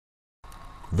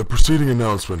The preceding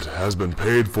announcement has been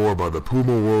paid for by the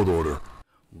Puma World Order.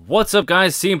 What's up,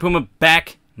 guys? CM Puma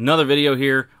back. Another video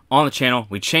here on the channel.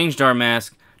 We changed our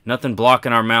mask. Nothing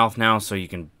blocking our mouth now, so you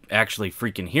can actually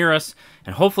freaking hear us.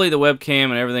 And hopefully the webcam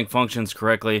and everything functions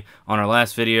correctly. On our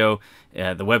last video,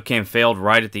 the webcam failed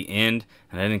right at the end,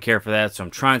 and I didn't care for that, so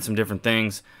I'm trying some different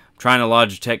things. I'm trying to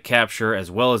Logitech capture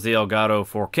as well as the Elgato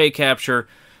 4K capture,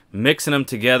 mixing them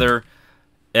together.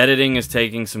 Editing is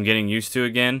taking some getting used to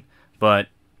again, but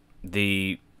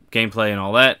the gameplay and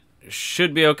all that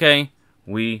should be okay.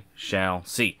 We shall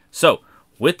see. So,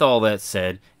 with all that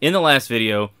said, in the last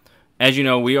video, as you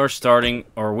know, we are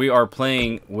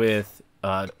playing with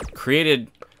created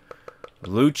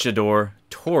luchador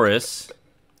Taurus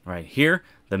right here.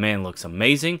 The man looks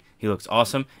amazing. He looks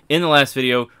awesome. In the last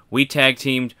video, we tag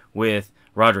teamed with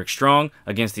Roderick Strong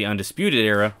against the Undisputed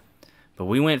Era, but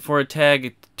we went for a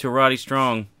tag to Roddy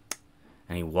Strong,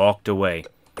 and he walked away.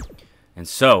 And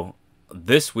so,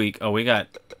 this week, can we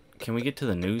get to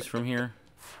the news from here?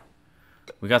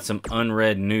 We got some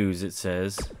unread news, it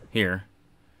says, here.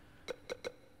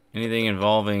 Anything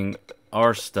involving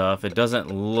our stuff. It doesn't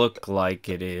look like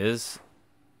it is.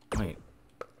 Wait.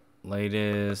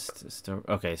 Latest.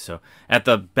 Okay, so, at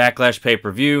the Backlash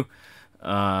pay-per-view,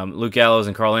 Luke Gallows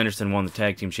and Carl Anderson won the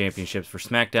Tag Team Championships for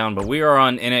SmackDown, but we are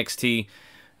on NXT.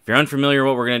 If you're unfamiliar,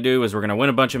 what we're going to do is we're going to win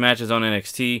a bunch of matches on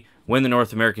NXT, win the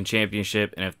North American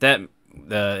Championship, and if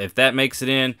that makes it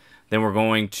in, then we're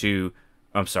going to...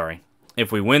 I'm sorry.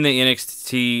 If we win the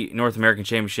NXT North American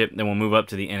Championship, then we'll move up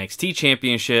to the NXT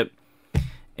Championship,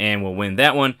 and we'll win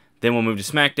that one. Then we'll move to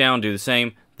SmackDown, do the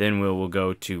same. Then we'll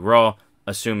go to Raw,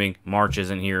 assuming March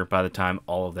isn't here by the time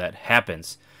all of that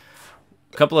happens.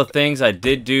 A couple of things I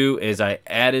did do is I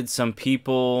added some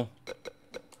people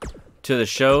to the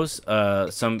shows. A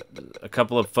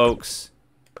couple of folks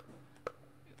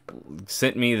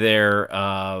sent me their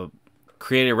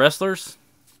creative wrestlers,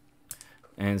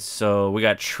 and so we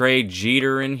got Trey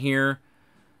Jeter in here.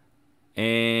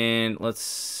 And let's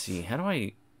see, I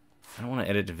don't want to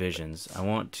edit divisions. I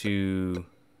want to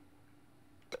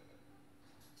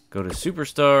go to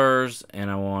Superstars,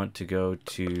 and I want to go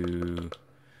to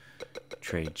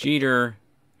Trey Jeter,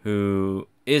 who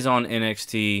is on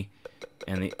NXT.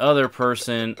 And the other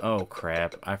person, oh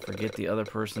crap, I forget the other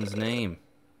person's name.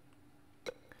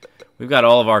 We've got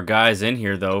all of our guys in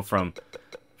here, though, from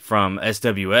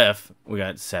SWF. We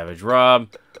got Savage Rob,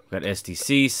 we got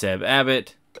STC, Seb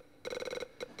Abbott.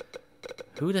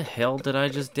 Who the hell did I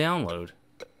just download?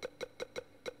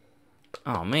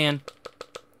 Oh, man.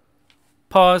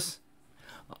 Pause.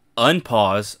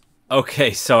 Unpause.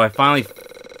 Okay, so I finally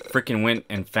freaking went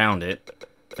and found it.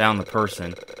 Found the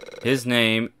person. His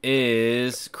name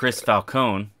is Chris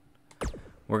Falcone.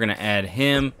 We're gonna add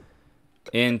him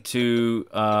into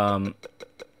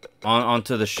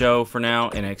onto the show for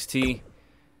now, NXT.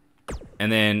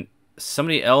 And then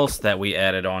somebody else that we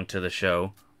added onto the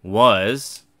show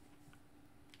was,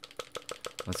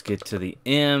 let's get to the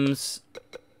M's,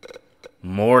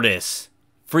 Mortis.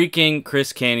 Freaking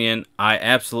Chris Canyon. I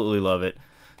absolutely love it.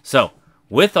 So,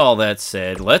 with all that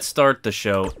said, let's start the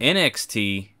show.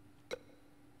 NXT.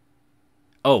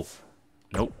 Oh,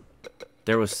 nope.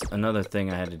 There was another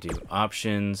thing I had to do.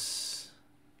 Options.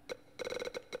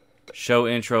 Show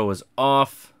intro was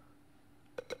off.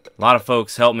 A lot of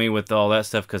folks helped me with all that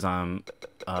stuff because I'm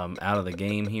out of the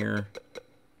game here.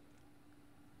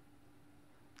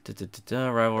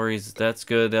 Rivalries, that's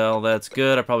good. All that's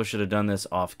good. I probably should have done this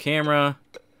off camera.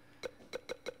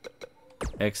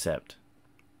 Accept.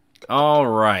 All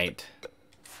right.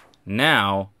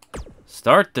 Now,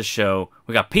 start the show.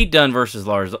 We got Pete Dunne versus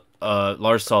Lars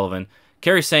Sullivan,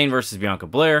 Kairi Sane versus Bianca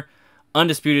Belair,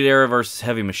 Undisputed Era versus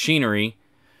Heavy Machinery.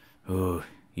 Ooh,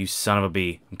 you son of a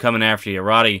bee. I'm coming after you.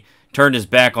 Roddy turned his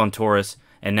back on Taurus,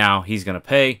 and now he's going to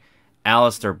pay.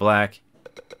 Aleister Black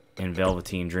and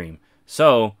Velveteen Dream.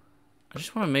 So, I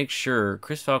just want to make sure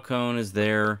Chris Falcone is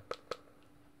there,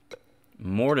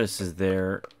 Mortis is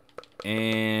there,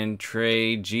 and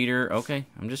Trey Jeter. Okay,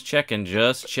 I'm just checking,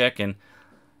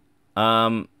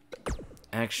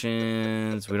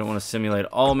 Actions. We don't want to simulate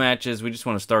all matches. We just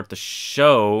want to start the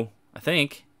show, I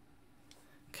think.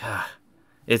 God,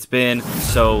 it's been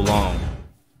so long.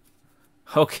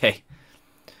 Okay.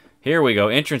 Here we go.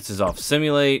 Entrance is off.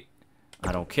 Simulate.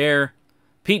 I don't care.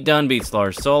 Pete Dunne beats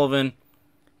Lars Sullivan.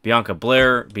 Bianca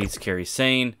Belair beats Kairi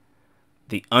Sane.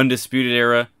 The Undisputed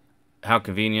Era, how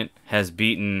convenient, has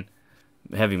beaten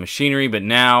Heavy Machinery, but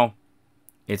now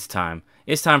it's time.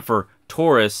 It's time for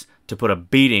Taurus to put a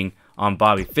beating on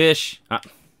Bobby Fish.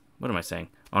 What am I saying?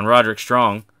 On Roderick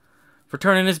Strong for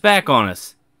turning his back on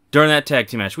us during that tag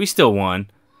team match. We still won,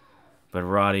 but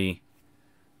Roddy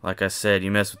Like I said,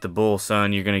 you mess with the bull,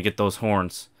 son, you're going to get those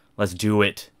horns. Let's do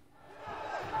it.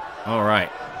 All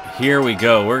right. Here we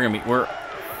go. We're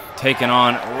taking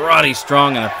on Roddy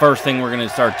Strong, and the first thing we're going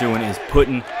to start doing is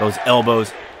putting those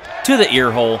elbows to the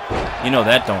ear hole. You know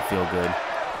that don't feel good.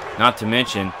 Not to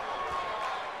mention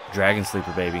Dragon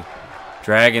Sleeper, baby.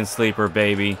 Dragon Sleeper,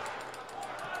 baby.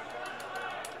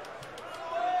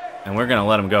 And we're going to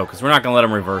let him go because we're not going to let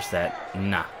him reverse that.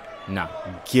 Nah.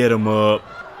 Get him up.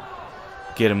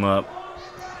 Get him up.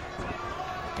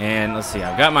 And let's see.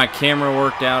 I've got my camera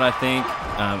worked out, I think,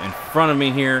 in front of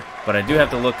me here. But I do have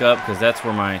to look up because that's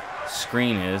where my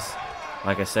screen is.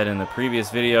 Like I said in the previous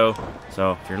video.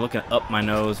 So if you're looking up my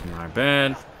nose, my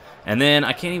bad. And then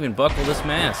I can't even buckle this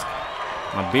mask.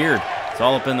 My beard. It's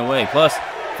all up in the way. Plus,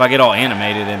 if I get all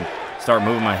animated and start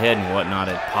moving my head and whatnot,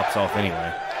 it pops off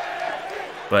anyway.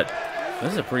 But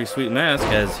this is a pretty sweet mask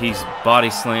as he body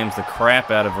slams the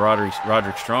crap out of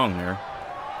Roderick Strong there.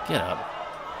 Get up.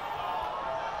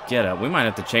 Get up. We might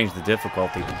have to change the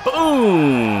difficulty.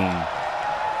 Boom!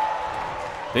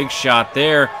 Big shot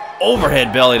there.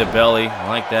 Overhead belly to belly. I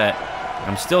like that.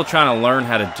 I'm still trying to learn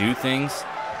how to do things.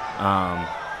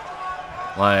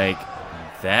 Like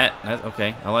that.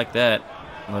 Okay, I like that.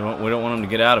 We don't want him to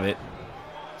get out of it.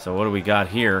 So what do we got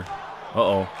here?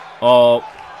 Uh-oh. Oh.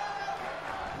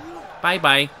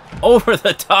 Bye-bye. Over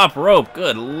the top rope.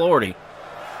 Good lordy.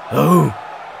 Oh.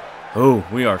 Oh,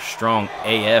 we are strong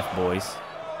AF, boys.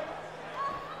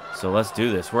 So let's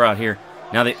do this. We're out here.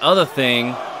 Now, the other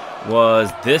thing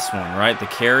was this one, right? The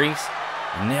carries.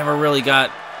 I never really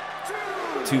got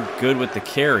too good with the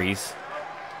carries.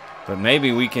 But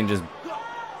maybe we can just...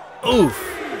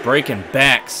 Oof. Breaking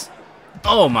backs.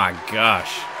 Oh, my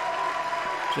gosh.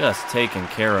 Just taking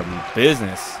care of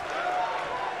business.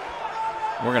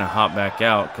 We're going to hop back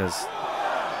out because,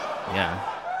 yeah.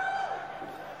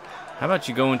 How about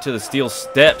you go into the steel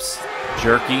steps,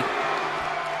 jerky?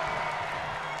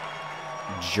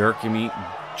 Jerky me.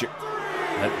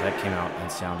 That came out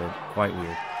and sounded quite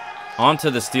weird. Onto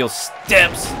the steel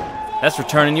steps. That's for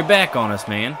turning your back on us,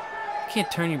 man. You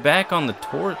can't turn your back on the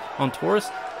Taurus.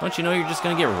 Don't you know you're just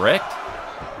going to get wrecked?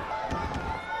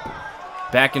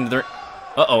 Back into the...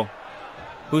 Uh-oh.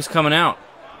 Who's coming out?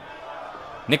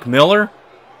 Nick Miller?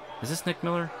 Is this Nick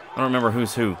Miller? I don't remember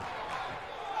who's who.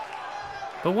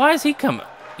 But why is he coming?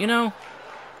 You know?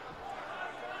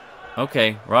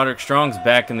 Okay, Roderick Strong's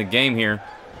back in the game here.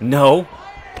 No.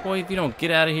 Boy, if you don't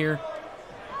get out of here.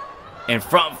 And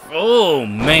front... Oh,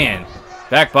 man.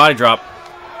 Back body drop.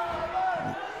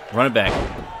 Run it back.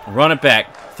 Run it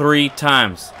back. 3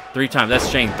 times. 3 times. That's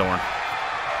Shane Thorne.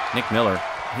 Nick Miller.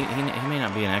 He may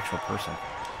not be an actual person.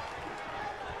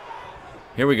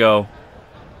 Here we go.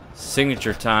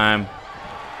 Signature time.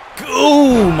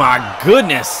 Oh my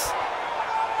goodness.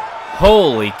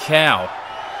 Holy cow.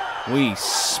 We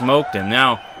smoked him.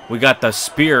 Now we got the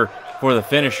spear for the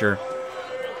finisher.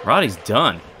 Roddy's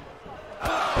done.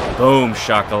 Boom,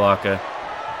 shakalaka.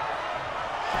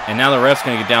 And now the ref's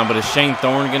going to get down, but is Shane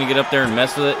Thorne going to get up there and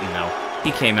mess with it? No.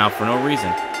 He came out for no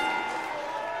reason.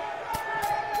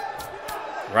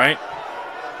 Right?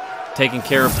 Taking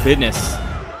care of business.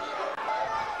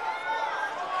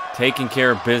 Taking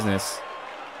care of business.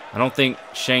 I don't think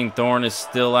Shane Thorne is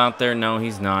still out there. No,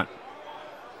 he's not.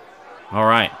 All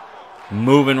right.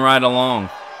 Moving right along.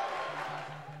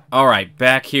 All right.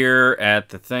 Back here at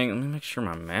the thing. Let me make sure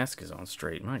my mask is on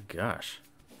straight. My gosh.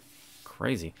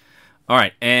 Crazy. All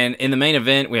right. And in the main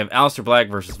event, we have Aleister Black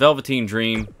versus Velveteen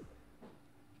Dream.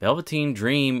 Velveteen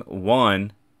Dream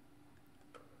won.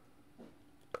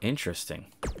 Interesting.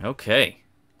 Okay.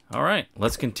 All right.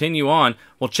 Let's continue on.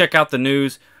 We'll check out the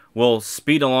news. We'll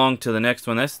speed along to the next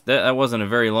one. That wasn't a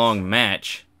very long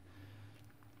match.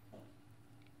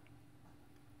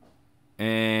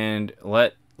 And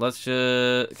let's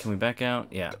just... Can we back out?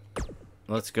 Yeah.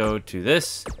 Let's go to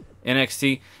this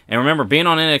NXT. And remember, being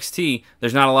on NXT,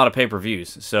 there's not a lot of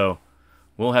pay-per-views. So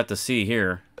we'll have to see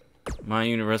here. My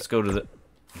unit, let's go to the...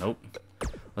 Nope.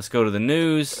 Let's go to the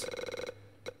news.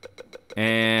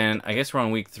 And I guess we're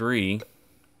on week 3.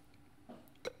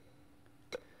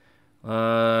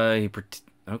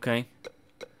 Okay.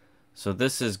 So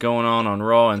this is going on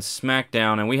Raw and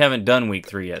SmackDown, and we haven't done week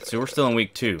 3 yet, so we're still in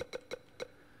week 2.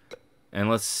 And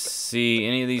let's see,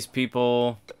 any of these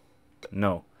people?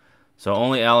 No. So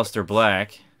only Aleister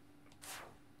Black.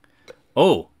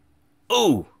 Oh,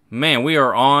 man, we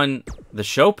are on the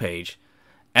show page.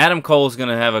 Adam Cole's going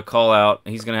to have a call out.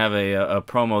 He's going to have a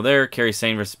promo there. Kairi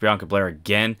Sane versus Bianca Belair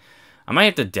again. I might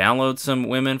have to download some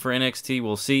women for NXT.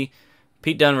 We'll see.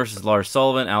 Pete Dunne versus Lars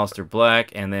Sullivan, Aleister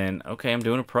Black, and then, okay, I'm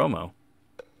doing a promo.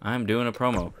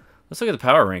 Let's look at the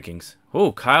power rankings.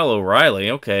 Oh, Kyle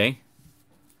O'Reilly. Okay.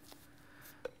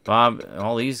 Bob,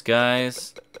 all these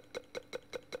guys.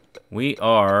 We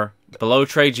are below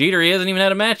Trey Jeter. He hasn't even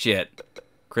had a match yet.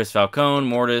 Chris Falcone,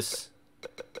 Mortis,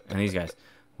 and these guys.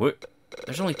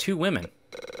 There's only 2 women.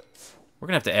 We're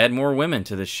going to have to add more women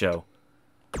to this show.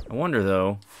 I wonder,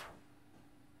 though,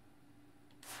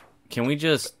 can we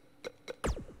just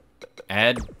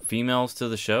add females to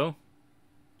the show?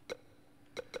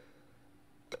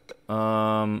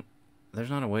 There's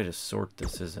not a way to sort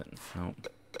this, is it? No.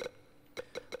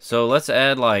 So let's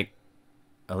add, like,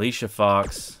 Alicia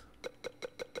Fox.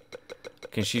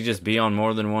 Can she just be on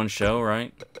more than one show,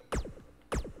 right?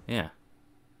 Yeah.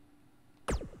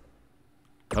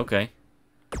 Okay.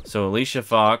 So Alicia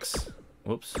Fox.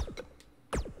 Whoops.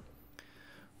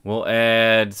 We'll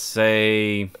add,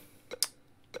 say,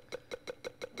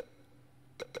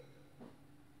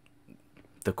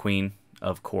 the Queen,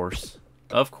 of course.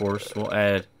 Of course, we'll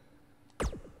add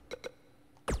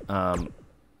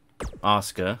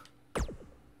Asuka.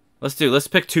 Let's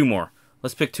pick 2 more.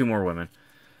 Let's pick 2 more women.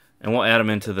 And we'll add them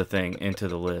into the thing, into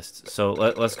the list. So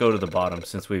let's go to the bottom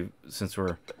since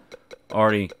we're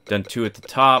already done 2 at the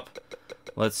top.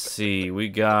 Let's see. We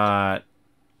got,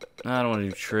 I don't want to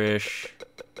do Trish.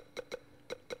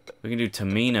 We can do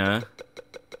Tamina.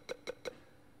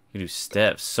 We can do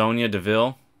Steph. Sonya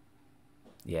Deville.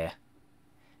 Yeah.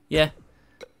 Yeah.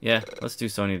 Yeah, let's do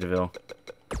Sonya Deville.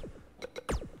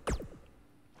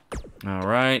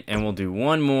 Alright, and we'll do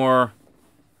 1 more.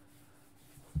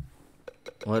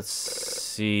 Let's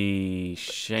see.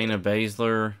 Shayna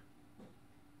Baszler.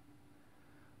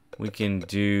 We can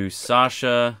do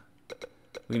Sasha.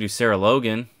 We can do Sarah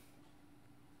Logan.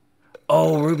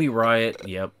 Oh, Ruby Riott.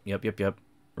 Yep.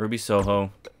 Ruby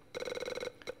Soho.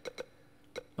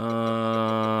 Where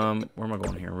am I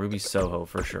going here? Ruby Soho,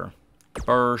 for sure.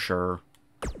 For sure.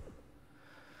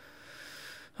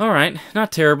 Alright,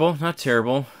 not terrible, not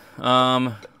terrible.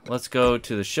 Let's go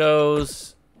to the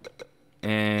shows.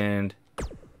 And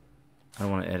I don't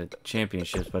want to edit the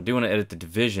championships, but I do want to edit the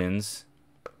divisions.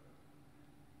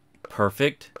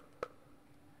 Perfect.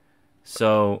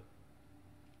 So,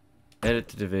 edit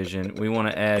the division. We want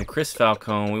to add Chris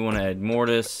Falcone. We want to add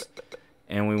Mortis.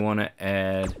 And we want to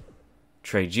add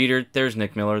Trey Jeter. There's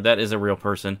Nick Miller. That is a real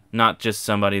person. Not just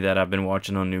somebody that I've been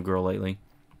watching on New Girl lately.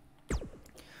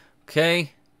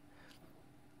 Okay.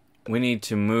 We need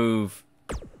to move.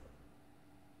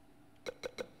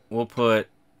 We'll put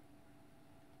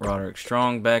Roderick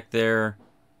Strong back there.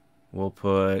 We'll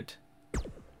put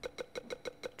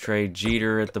Trey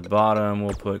Jeter at the bottom.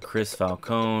 We'll put Chris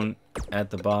Falcone at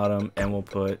the bottom, and we'll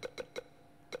put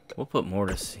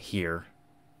Mortis here.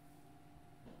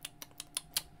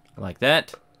 Like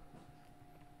that.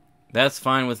 That's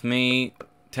fine with me.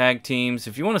 Tag teams.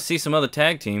 If you want to see some other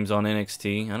tag teams on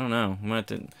NXT, I don't know. I'm gonna have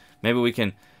to, maybe we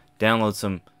can download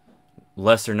some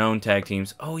lesser known tag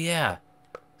teams. Oh yeah.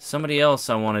 Somebody else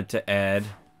I wanted to add.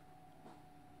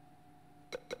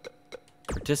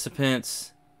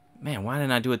 Participants. Man, why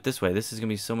didn't I do it this way? This is going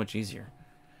to be so much easier.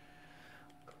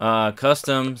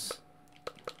 Customs.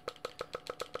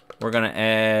 We're going to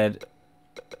add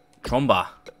Tromba.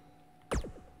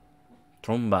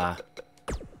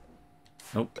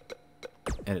 Nope.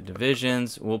 Edit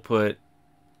divisions. We'll put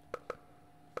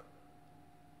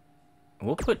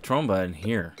Tromba in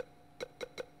here.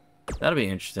 That'll be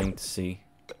interesting to see.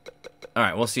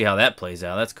 Alright, we'll see how that plays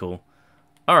out. That's cool.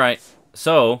 Alright,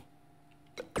 so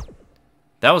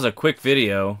that was a quick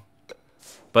video.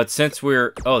 But since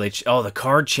we're... Oh, the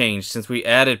card changed since we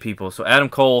added people. So Adam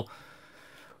Cole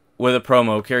with a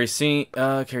promo. Kerry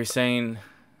Sane...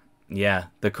 Yeah,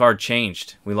 the card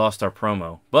changed. We lost our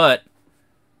promo. But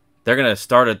they're going to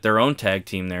start at their own tag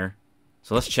team there.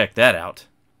 So let's check that out.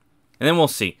 And then we'll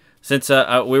see. Since we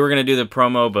were going to do the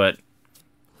promo, but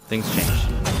things changed.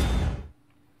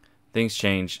 Things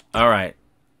changed. All right.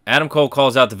 Adam Cole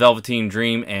calls out the Velveteen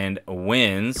Dream and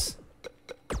wins.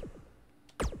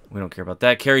 We don't care about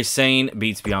that. Kerry Sane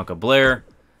beats Bianca Belair.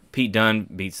 Pete Dunne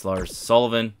beats Lars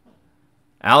Sullivan.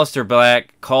 Aleister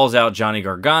Black calls out Johnny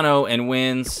Gargano and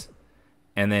wins.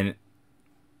 And then,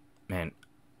 man,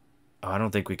 I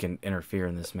don't think we can interfere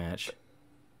in this match.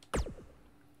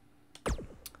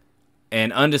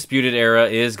 And Undisputed Era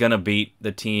is going to beat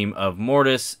the team of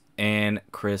Mortis and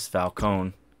Chris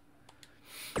Falcone.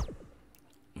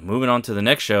 Moving on to the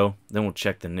next show, then we'll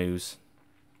check the news.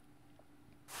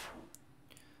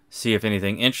 See if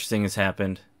anything interesting has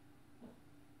happened.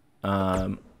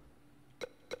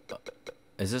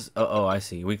 Is this... Oh, I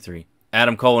see. Week 3.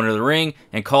 Adam Cole entered the ring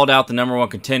and called out the #1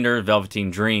 contender,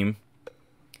 Velveteen Dream.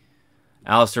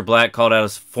 Aleister Black called out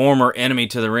his former enemy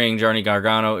to the ring, Johnny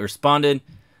Gargano. Responded.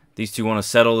 These two want to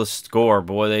settle the score.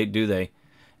 Boy, do they.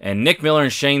 And Nick Miller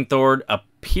and Shane Thorne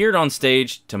appeared on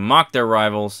stage to mock their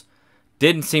rivals.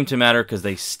 Didn't seem to matter because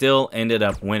they still ended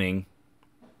up winning.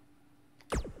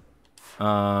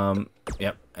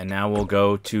 Yep. And now we'll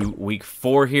go to week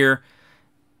 4 here.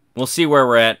 We'll see where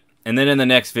we're at. And then in the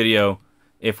next video,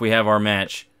 if we have our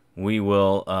match,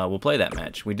 we'll play that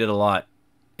match. We did a lot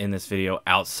in this video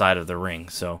outside of the ring,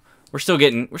 so we're still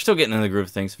getting in the groove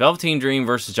of things. Velveteen Dream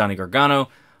versus Johnny Gargano,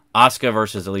 Asuka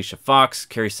versus Alicia Fox,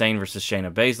 Kairi Sane versus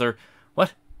Shayna Baszler.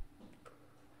 What?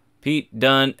 Pete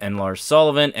Dunne and Lars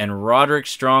Sullivan and Roderick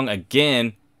Strong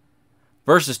again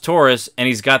versus Taurus, and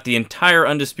he's got the entire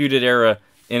Undisputed Era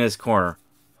in his corner.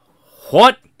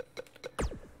 What?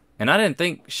 And I didn't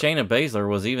think Shayna Baszler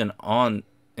was even on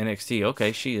NXT.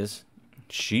 Okay, she is.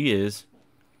 She is.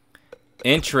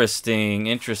 Interesting.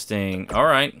 All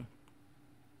right.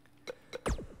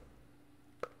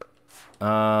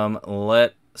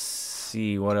 Let's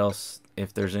see what else,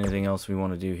 if there's anything else we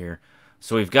want to do here.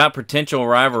 So we've got potential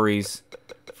rivalries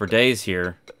for days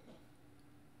here.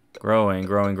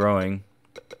 Growing.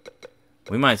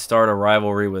 We might start a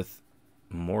rivalry with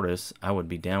Mortis. I would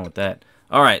be down with that.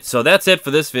 All right, so that's it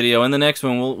for this video. In the next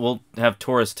one, we'll have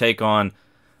Taurus take on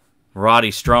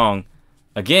Roddy Strong.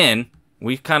 Again,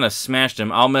 we kind of smashed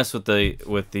him. I'll mess with the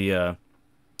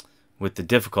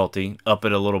difficulty, up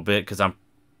it a little bit, because I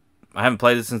haven't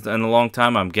played this in a long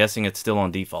time. I'm guessing it's still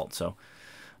on default. So,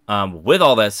 with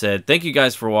all that said, thank you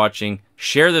guys for watching.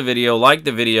 Share the video, like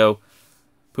the video.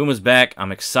 Puma's back.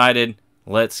 I'm excited.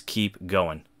 Let's keep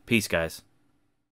going. Peace, guys.